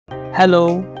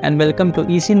Hello and welcome to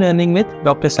Easy Learning with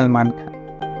Dr. Salman.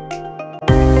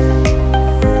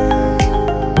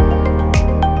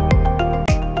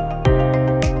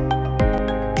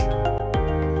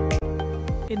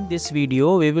 In this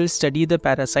video, we will study the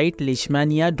parasite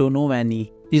LEISHMANIA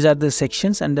DONOVANI. These are the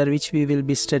sections under which we will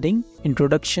be studying: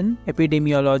 Introduction,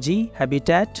 Epidemiology,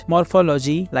 Habitat,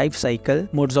 Morphology, Life Cycle,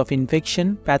 Modes of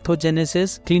Infection,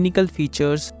 Pathogenesis, Clinical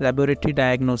Features, Laboratory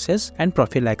Diagnosis, and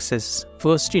Prophylaxis.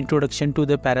 First, introduction to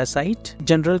the parasite.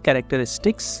 General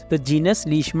characteristics. The genus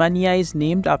Leishmania is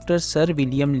named after Sir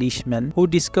William Leishman, who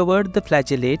discovered the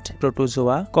flagellate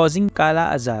protozoa causing Kala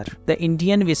Azar, the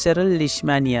Indian visceral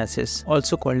leishmaniasis,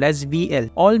 also called as VL.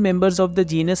 All members of the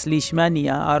genus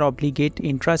Leishmania are obligate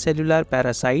intracellular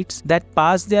parasites that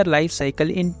pass their life cycle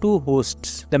in two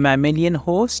hosts, the mammalian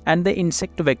host and the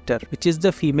insect vector, which is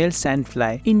the female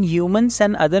sandfly. In humans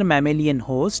and other mammalian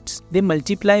hosts, they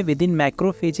multiply within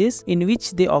macrophages, in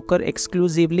which they occur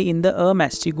exclusively in the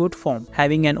mastigote form,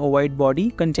 having an ovoid body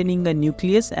containing a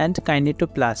nucleus and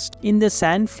kinetoplast. In the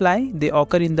sandfly, they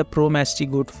occur in the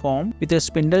promastigote form with a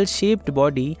spindle-shaped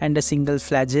body and a single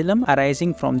flagellum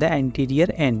arising from the anterior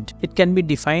end. It can be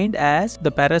defined as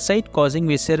the parasite causing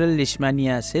visceral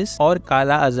leishmaniasis or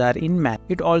Kala Azar in man.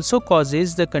 It also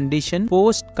causes the condition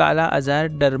post-Kala Azar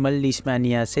dermal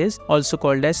leishmaniasis, also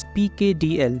called as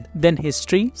PKDL. Then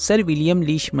history. Sir William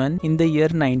Leishman in the year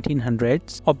 1900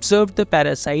 observed the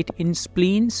parasite in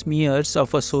spleen smears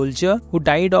of a soldier who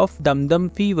died of Dum-Dum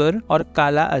fever or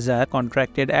Kala Azar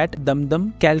contracted at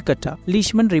Dum-Dum, Calcutta.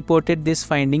 Leishman reported this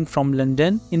finding from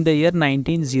London in the year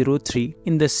 1903.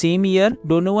 In the same year,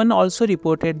 Donovan also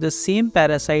reported the same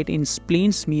parasite in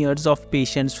spleen smears of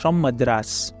patients from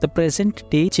Madras, the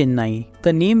present-day Chennai.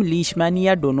 The name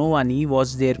Leishmania donovani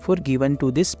was therefore given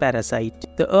to this parasite.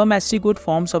 The mastigote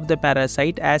forms of the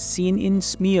parasite as seen in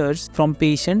smears from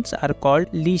patients are called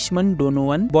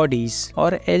Leishman-Donovan bodies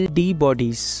or LD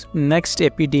bodies. Next,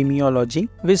 epidemiology.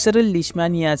 Visceral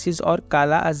leishmaniasis or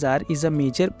Kala Azar is a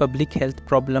major public health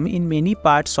problem in many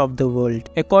parts of the world.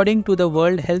 According to the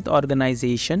World Health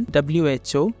Organization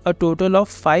 (WHO), a total of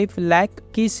 5 lakh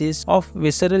cases of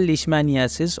visceral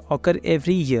leishmaniasis occur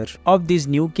every year. Of these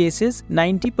new cases,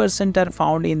 90% are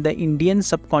found in the Indian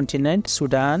subcontinent,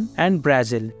 Sudan, and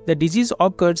Brazil. The disease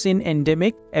occurs in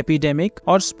endemic, epidemic,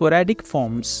 or sporadic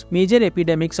forms. Major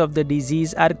epidemics of the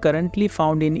disease are currently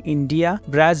found in India,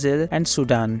 Brazil, and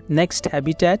Sudan. Next,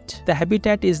 habitat. The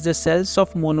habitat is the cells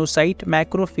of monocyte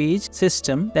macrophage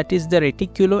system, that is the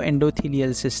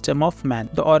reticuloendothelial system of man.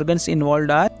 The organs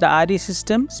involved are the RE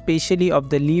system, especially of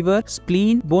the liver,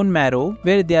 spleen, bone marrow,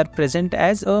 where they are present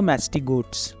as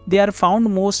mastigotes. They are found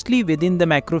mostly within the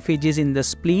macrophages in the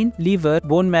spleen, liver,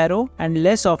 bone marrow, and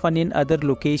less often in other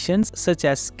locations such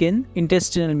as skin,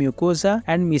 intestinal mucosa,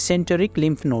 and mesenteric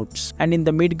lymph nodes. And in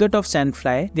the midgut of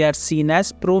sandfly, they are seen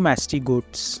as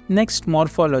promastigotes. Next,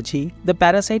 morphology. The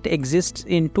parasite exists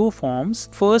in two forms.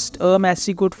 First,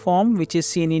 mastigote form, which is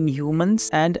seen in humans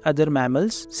and other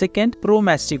mammals. Second,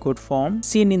 promastigote form,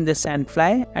 seen in the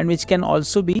sandfly and which can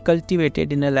also be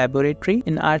cultivated in a laboratory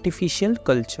in artificial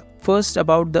culture. First,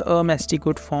 about the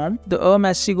mastigote form. The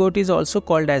mastigote is also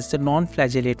called as the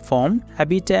non-flagellate form.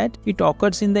 Habitat. It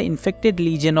occurs in the infected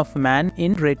lesion of man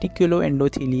in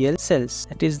reticuloendothelial cells,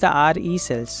 that is the RE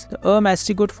cells. The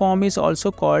mastigote form is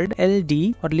also called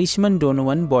LD or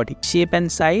Leishman-Donovan body. Shape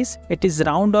and size. It is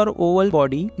round or oval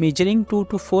body measuring 2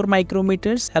 to 4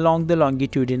 micrometers along the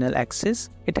longitudinal axis.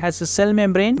 It has a cell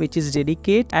membrane which is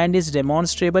delicate and is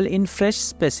demonstrable in fresh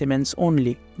specimens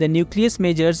only. The nucleus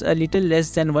measures a little less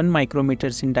than 1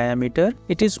 micrometers in diameter.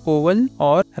 It is oval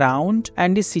or round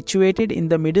and is situated in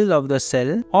the middle of the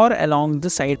cell or along the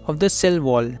side of the cell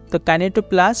wall. The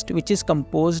kinetoplast, which is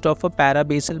composed of a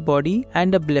parabasal body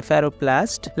and a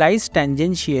blepharoplast, lies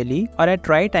tangentially or at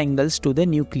right angles to the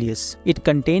nucleus. It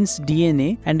contains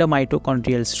DNA and a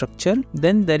mitochondrial structure.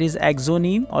 Then there is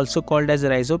axoneme, also called as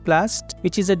rhizoplast,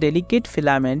 which is a delicate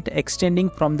filament extending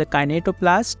from the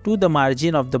kinetoplast to the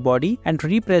margin of the body and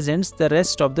represents the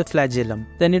rest of the flagellum.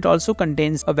 Then it also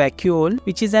contains a vacuole,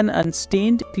 which is an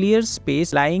unstained clear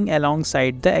space lying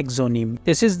alongside the axoneme.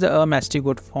 This is the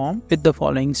mastigote form with the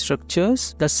following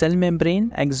structures: the cell membrane,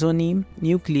 axoneme,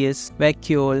 nucleus,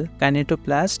 vacuole,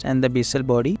 kinetoplast, and the basal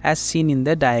body as seen in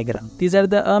the diagram. These are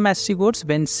the mastigotes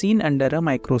when seen under a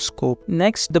microscope.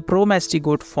 Next, the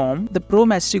promastigote form. The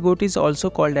promastigote is also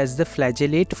called as the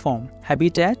flagellate form.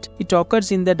 Habitat. It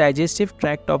occurs in the digestive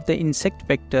tract of the insect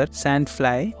vector,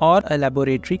 sandfly, or a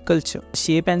laboratory culture.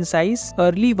 Shape and size.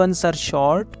 Early ones are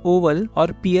short, oval, or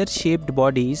pear-shaped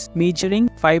bodies measuring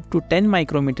 5 to 10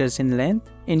 micrometers in length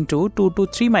into 2 to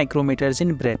 3 micrometers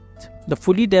in breadth. The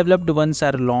fully developed ones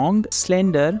are long,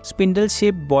 slender,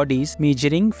 spindle-shaped bodies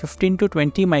measuring 15 to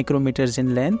 20 micrometers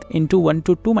in length into 1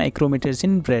 to 2 micrometers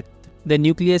in breadth. The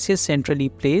nucleus is centrally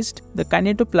placed. The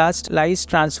kinetoplast lies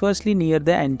transversely near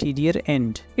the anterior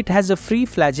end. It has a free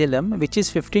flagellum which is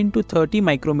 15 to 30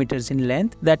 micrometers in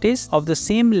length, that is of the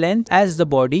same length as the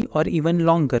body or even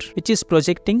longer, which is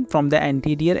projecting from the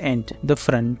anterior end, the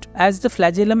front. As the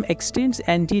flagellum extends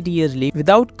anteriorly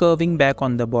without curving back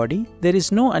on the body, there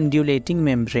is no undulating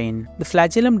membrane. The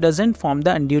flagellum doesn't form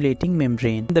the undulating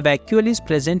membrane. The vacuole is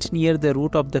present near the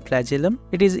root of the flagellum.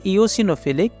 It is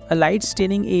eosinophilic, a light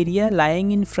staining area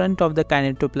lying in front of the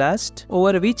kinetoplast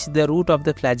over which the root of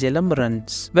the flagellum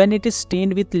runs. When it is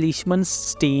stained with Leishman's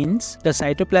stains, the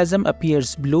cytoplasm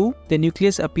appears blue, the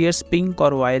nucleus appears pink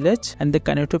or violet, and the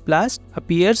kinetoplast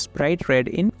appears bright red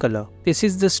in color. This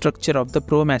is the structure of the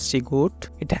promastigote.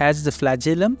 It has the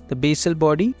flagellum, the basal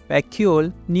body,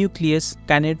 vacuole, nucleus,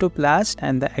 kinetoplast,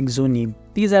 and the axoneme.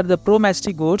 These are the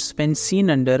promastigotes when seen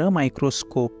under a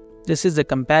microscope. This is the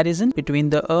comparison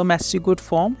between the amastigote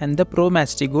form and the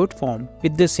promastigote form,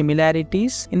 with the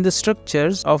similarities in the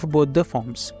structures of both the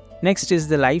forms. Next is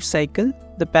the life cycle.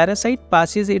 The parasite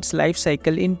passes its life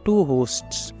cycle in two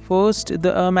hosts. First,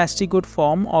 the amastigote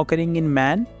form occurring in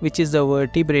man, which is the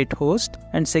vertebrate host,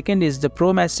 and second is the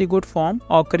promastigote form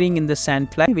occurring in the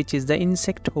sandfly, which is the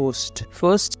insect host.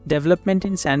 First, development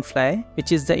in sandfly,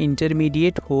 which is the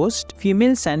intermediate host.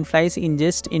 Female sandflies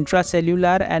ingest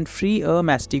intracellular and free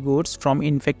amastigotes from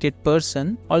infected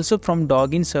person, also from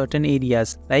dog in certain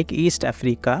areas like East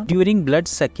Africa, during blood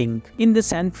sucking. In the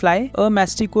sandfly,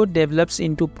 amastigote develops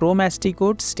into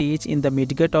promastigote stage in the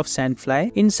midgut of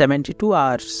sandfly in 72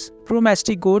 hours.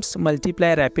 Promastigotes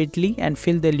multiply rapidly and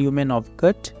fill the lumen of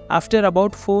gut. After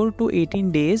about 4 to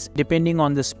 18 days, depending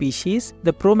on the species,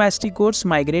 the promastigotes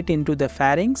migrate into the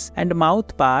pharynx and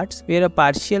mouth parts where a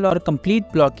partial or complete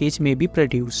blockage may be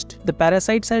produced. The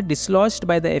parasites are dislodged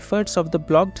by the efforts of the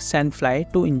blocked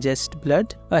sandfly to ingest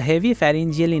blood. A heavy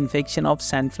pharyngeal infection of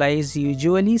sandfly is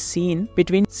usually seen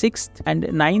between 6th and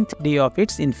 9th day of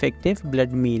its infective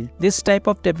blood meal. This type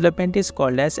of development is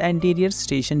called as anterior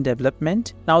station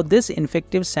development. Now this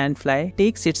infective sandfly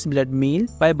takes its blood meal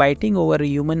by biting over a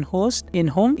human host, in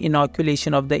whom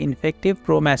inoculation of the infective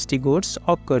promastigotes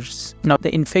occurs. Now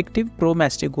the infective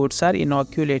promastigotes are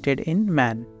inoculated in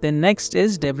man. Then next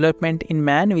is development in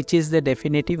man, which is the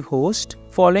definitive host.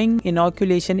 Following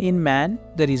inoculation in man,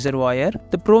 the reservoir,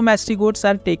 the promastigotes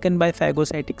are taken by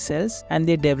phagocytic cells and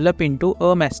they develop into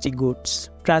amastigotes.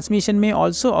 Transmission may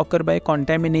also occur by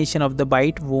contamination of the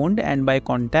bite wound and by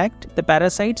contact. The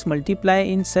parasites multiply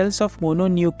in cells of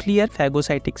mononuclear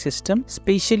phagocytic system,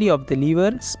 especially of the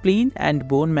liver, spleen, and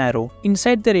bone marrow.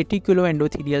 Inside the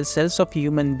reticuloendothelial cells of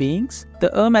human beings, the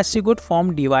amastigote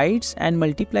form divides and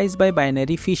multiplies by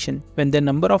binary fission. When the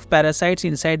number of parasites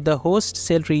inside the host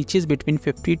cell reaches between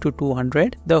 50 to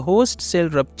 200, the host cell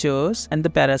ruptures and the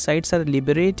parasites are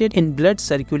liberated in blood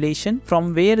circulation,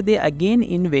 from where they again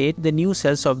invade the new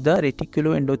cells of the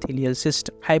reticuloendothelial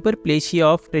system. Hyperplasia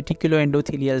of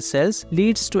reticuloendothelial cells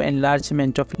leads to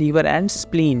enlargement of liver and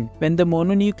spleen. When the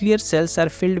mononuclear cells are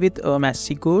filled with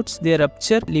amastigotes, they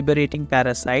rupture, liberating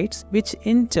parasites, which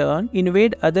in turn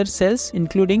invade other cells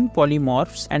including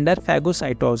polymorphs and are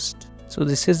phagocytosed. So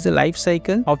this is the life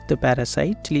cycle of the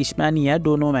parasite Leishmania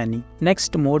donovani.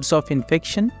 Next, modes of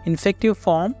infection. Infective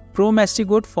form.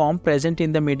 Promastigote form present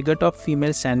in the midgut of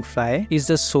female sandfly is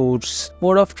the source.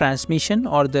 Mode of transmission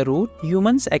or the route.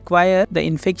 Humans acquire the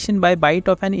infection by bite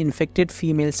of an infected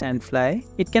female sandfly.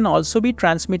 It can also be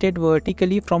transmitted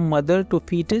vertically from mother to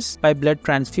fetus by blood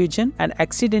transfusion and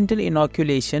accidental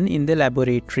inoculation in the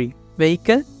laboratory.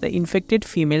 Vehicle. The infected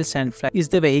female sandfly is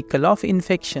the vehicle of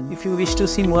infection. If you wish to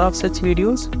see more of such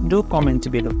videos, do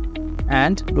comment below.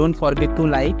 And don't forget to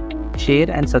like, share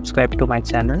and subscribe to my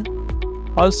channel.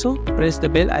 Also, press the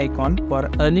bell icon for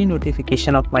early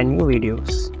notification of my new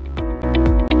videos.